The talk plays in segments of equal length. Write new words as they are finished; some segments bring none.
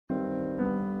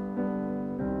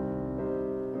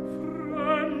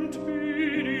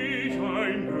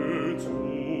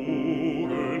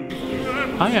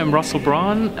Hi, I'm Russell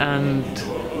Braun, and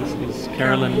this is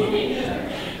Carolyn.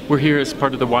 We're here as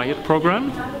part of the Wyatt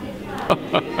program.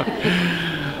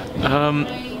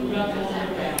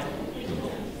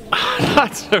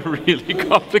 That's a really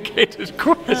complicated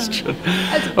question.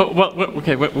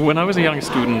 Okay, when I was a young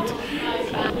student,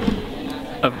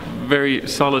 a very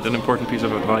solid and important piece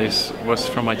of advice was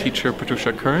from my teacher,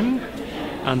 Patricia Kern,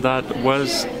 and that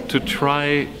was to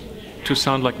try to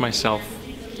sound like myself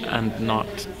and not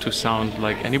to sound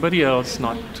like anybody else,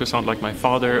 not to sound like my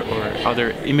father or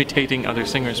imitating other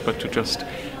singers, but to just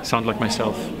sound like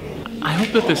myself. I hope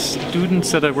that the students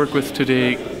that I work with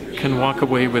today can walk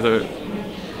away with a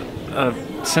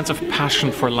sense of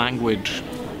passion for language,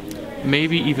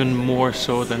 maybe even more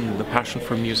so than the passion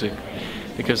for music,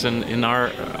 because in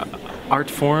our art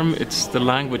form, it's the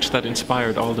language that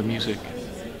inspired all the music.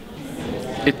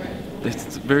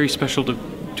 It's very special to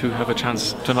have a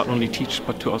chance to not only teach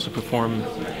but to also perform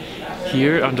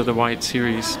here under the Wyatt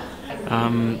series.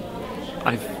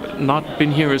 I've not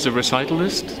been here as a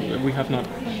recitalist. We have not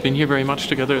been here very much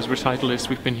together as recitalists.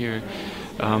 We've been here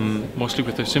mostly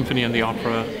with the symphony and the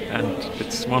opera, and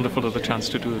it's wonderful to have a chance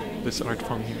to do this art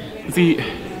form here. The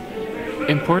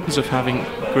importance of having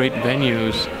great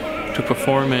venues to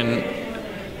perform in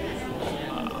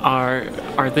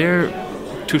are there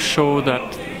to show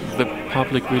that the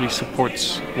public really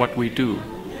supports what we do.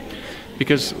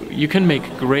 Because you can make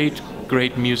great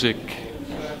music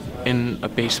in a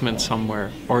basement somewhere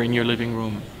or in your living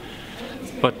room,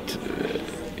 but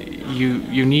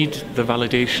you need the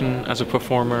validation as a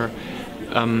performer,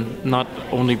 not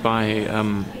only by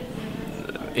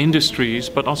industries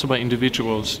but also by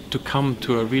individuals, to come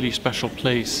to a really special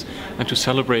place and to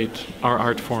celebrate our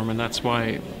art form, and that's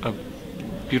why a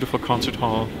beautiful concert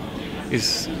hall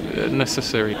is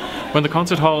necessary. When the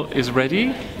concert hall is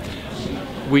ready,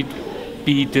 we'd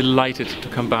be delighted to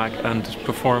come back and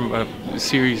perform a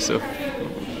series of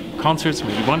concerts,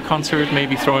 maybe one concert,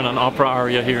 maybe throw in an opera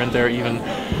aria here and there, even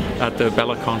at the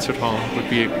Bella Concert Hall. It would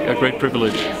be a great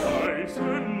privilege.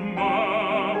 Weißen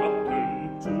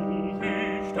Matten,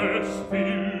 du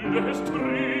richtest wildes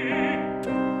Trieb.